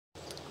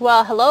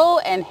Well, hello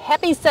and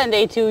happy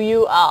Sunday to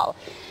you all.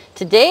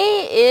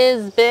 Today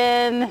has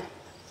been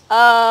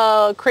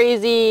a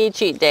crazy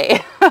cheat day.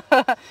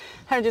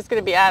 I'm just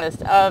going to be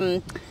honest.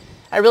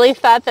 I really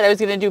thought that I was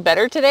going to do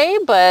better today,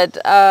 but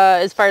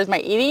as far as my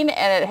eating,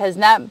 and it has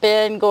not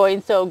been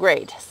going so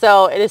great.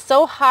 So it is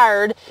so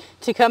hard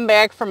to come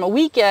back from a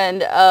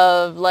weekend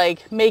of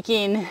like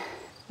making,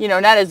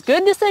 not as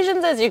good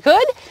decisions as you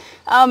could,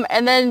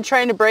 and then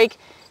trying to break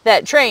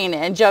that train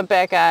and jump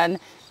back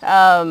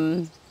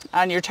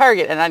on your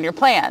target and on your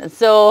plan.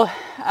 So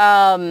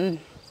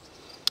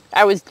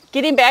I was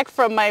getting back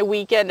from my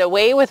weekend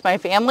away with my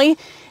family,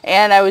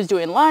 and I was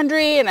doing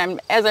laundry,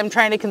 and as I'm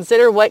trying to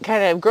consider what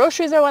kind of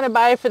groceries I want to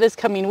buy for this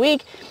coming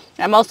week,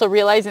 I'm also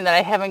realizing that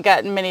I haven't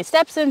gotten many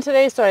steps in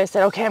today. So I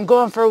said, okay, I'm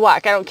going for a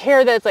walk. I don't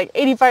care that it's like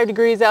 85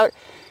 degrees out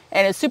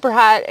and it's super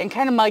hot and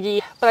kind of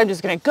muggy, but I'm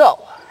just going to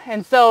go.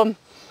 And so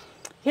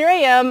here I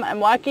am. I'm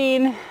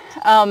walking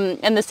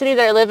in the city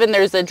that I live in.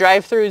 There's a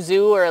drive-through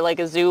zoo, or like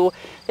a zoo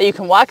that you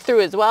can walk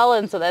through as well.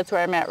 And so that's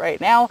where I'm at right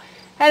now.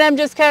 And I'm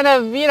just kind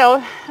of,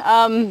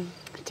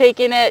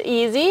 taking it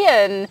easy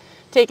and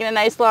taking a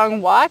nice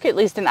long walk, at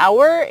least an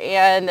hour.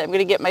 And I'm going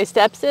to get my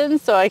steps in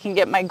so I can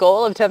get my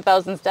goal of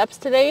 10,000 steps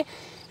today.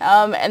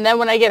 And then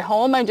when I get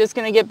home, I'm just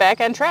going to get back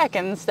on track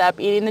and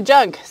stop eating the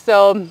junk.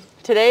 So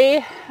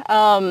today,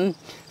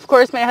 of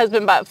course, my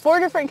husband bought 4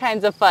 different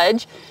kinds of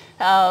fudge.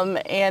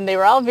 And they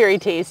were all very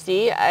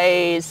tasty.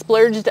 I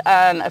splurged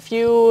on a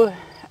few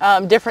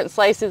different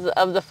slices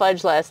of the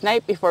fudge last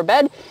night before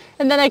bed,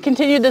 and then I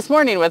continued this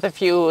morning with a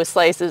few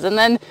slices. And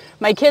then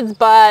my kids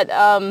bought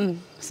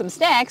some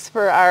snacks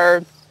for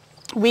our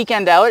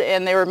weekend out,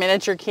 and they were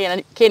miniature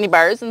candy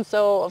bars, and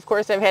so of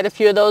course I've had a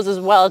few of those as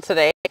well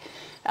today.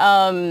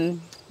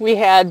 We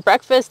had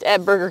breakfast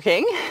at Burger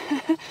King,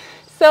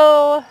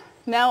 so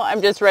now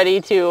I'm just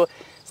ready to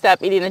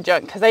stop eating the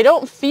junk because I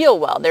don't feel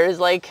well.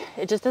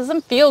 It just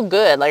doesn't feel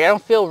good. Like, I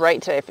don't feel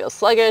right today. I feel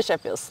sluggish. I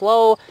feel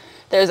slow.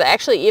 There's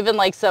actually even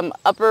like some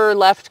upper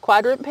left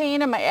quadrant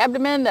pain in my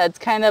abdomen that's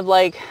kind of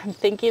like, I'm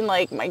thinking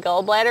like my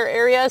gallbladder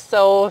area.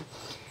 So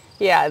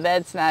yeah,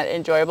 that's not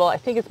enjoyable. I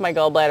think it's my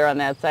gallbladder on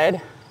that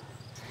side.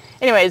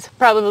 Anyways,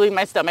 probably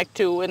my stomach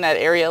too in that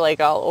area, like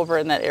all over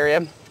in that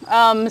area.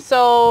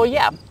 So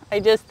yeah, I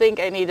just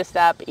think I need to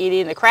stop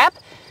eating the crap,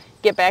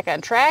 get back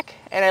on track,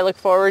 and I look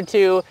forward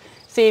to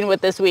seeing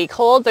what this week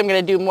holds. I'm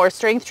going to do more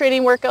strength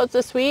training workouts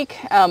this week,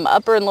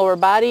 upper and lower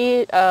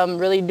body,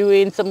 really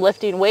doing some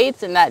lifting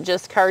weights and not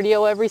just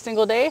cardio every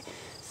single day.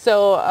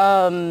 So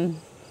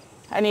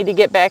I need to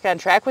get back on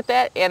track with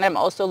that. And I'm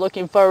also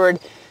looking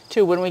forward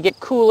to when we get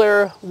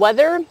cooler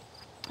weather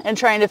and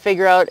trying to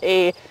figure out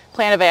a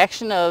plan of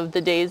action of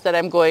the days that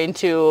I'm going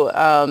to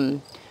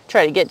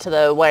try to get to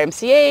the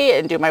YMCA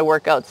and do my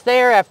workouts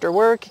there after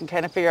work and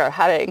kind of figure out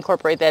how to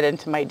incorporate that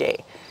into my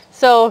day.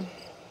 So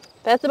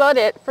that's about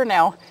it for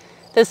now.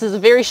 This is a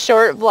very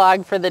short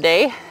vlog for the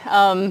day.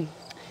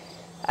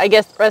 I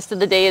guess the rest of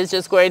the day is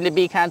just going to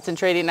be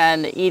concentrating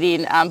on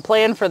eating on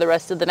plan for the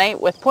rest of the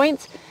night with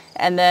points,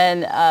 and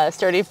then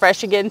starting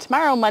fresh again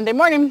tomorrow, Monday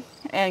morning,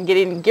 and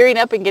gearing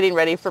up and getting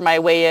ready for my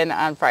weigh-in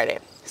on Friday.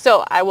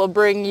 So I will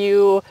bring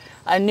you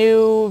a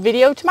new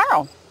video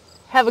tomorrow.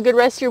 Have a good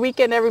rest of your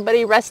weekend,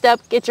 everybody. Rest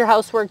up, get your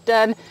housework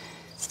done,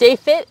 stay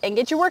fit, and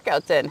get your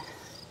workouts in.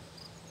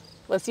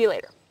 We'll see you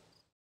later.